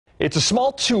It's a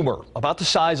small tumor about the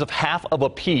size of half of a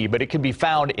pea, but it can be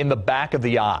found in the back of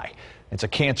the eye. It's a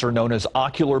cancer known as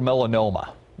ocular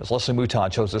melanoma. Ms. Leslie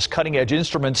Mouton shows us cutting-edge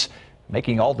instruments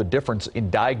making all the difference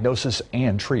in diagnosis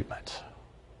and treatment.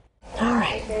 All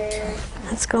right,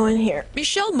 let's go in here.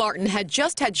 Michelle Martin had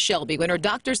just had Shelby when her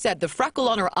doctor said the freckle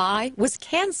on her eye was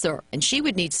cancer and she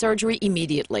would need surgery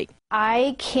immediately.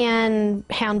 I can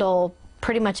handle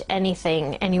pretty much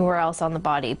anything anywhere else on the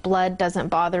body. Blood doesn't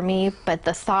bother me, but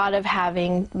the thought of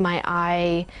having my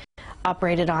eye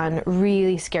operated on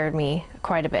really scared me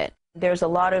quite a bit. There's a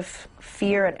lot of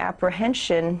fear and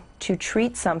apprehension to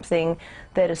treat something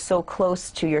that is so close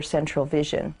to your central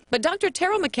vision. But Dr.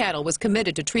 McCannel was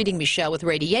committed to treating Michelle with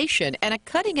radiation and a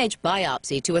cutting-edge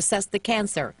biopsy to assess the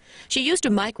cancer. She used a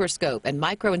microscope and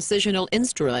microincisional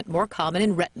instrument more common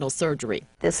in retinal surgery.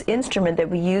 This instrument that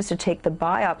we use to take the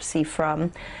biopsy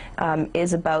from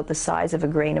is about the size of a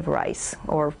grain of rice,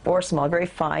 or small, very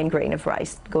fine grain of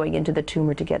rice, going into the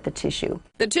tumor to get the tissue.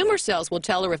 The tumor cells will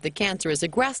tell her if the cancer is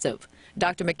aggressive.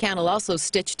 Dr. McCannel also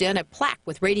stitched in a plaque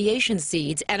with radiation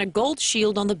seeds and a gold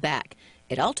shield on the back.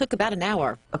 It all took about an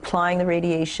hour. Applying the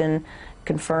radiation,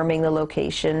 confirming the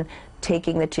location,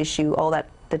 taking the tissue, all that,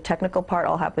 the technical part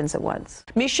all happens at once.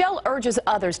 Michelle urges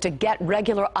others to get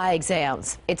regular eye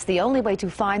exams. It's the only way to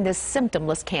find this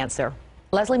symptomless cancer.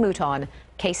 Leslie Mouton,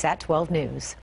 KSAT 12 News.